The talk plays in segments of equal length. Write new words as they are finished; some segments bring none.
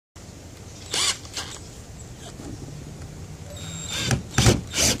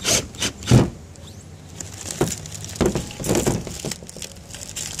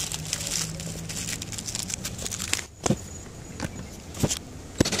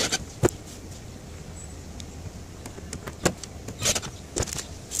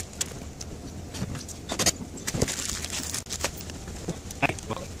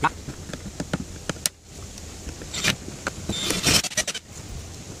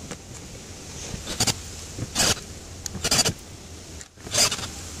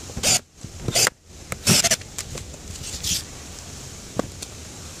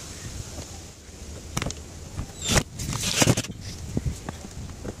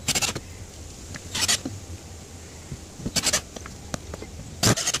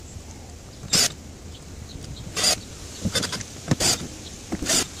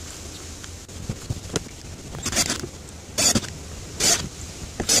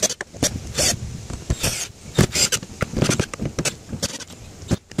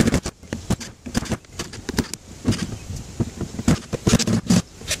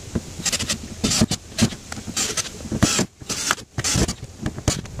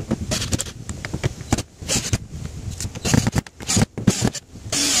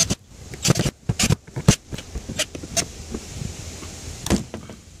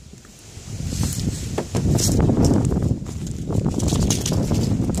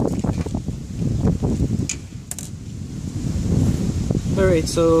Alright,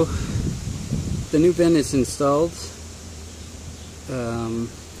 so the new vent is installed,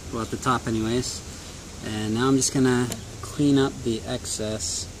 well, at the top anyways, and now I'm just going to clean up the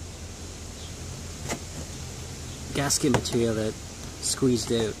excess gasket material that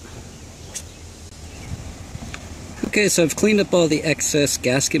squeezed out. Okay, so I've cleaned up all the excess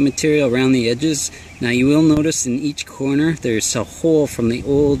gasket material around the edges. Now you will notice in each corner there's a hole from the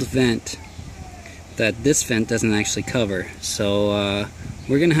old vent that this vent doesn't actually cover. So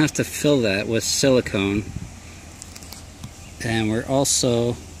we're going to have to fill that with silicone. And we're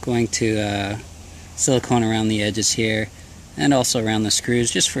also going to silicone around the edges here and also around the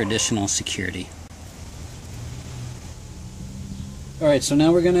screws just for additional security. Alright, so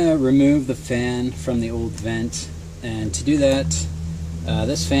now we're going to remove the fan from the old vent. And to do that,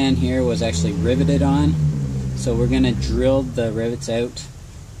 this fan here was actually riveted on. So we're going to drill the rivets out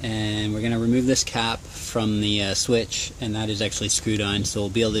and we're going to remove this cap from the switch, and that is actually screwed on, so we'll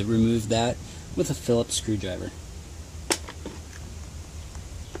be able to remove that with a Phillips screwdriver.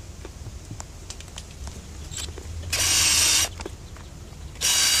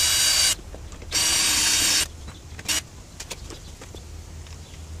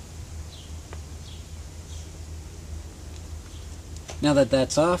 Now that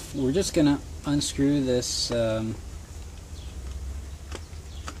that's off, we're just going to unscrew this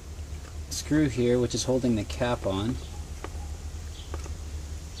screw here, which is holding the cap on.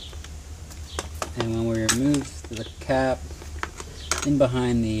 And when we remove the cap, in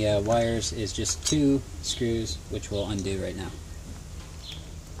behind the wires is just 2 screws, which we'll undo right now.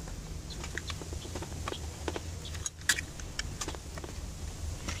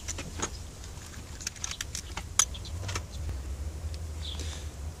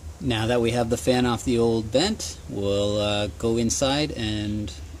 Now that we have the fan off the old vent, we'll go inside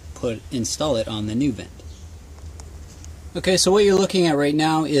and install it on the new vent. Okay, so what you're looking at right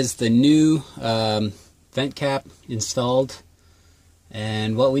now is the new vent cap installed,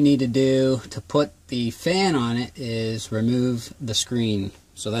 and what we need to do to put the fan on it is remove the screen.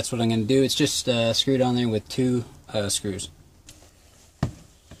 So that's what I'm going to do. It's just screwed on there with 2 screws.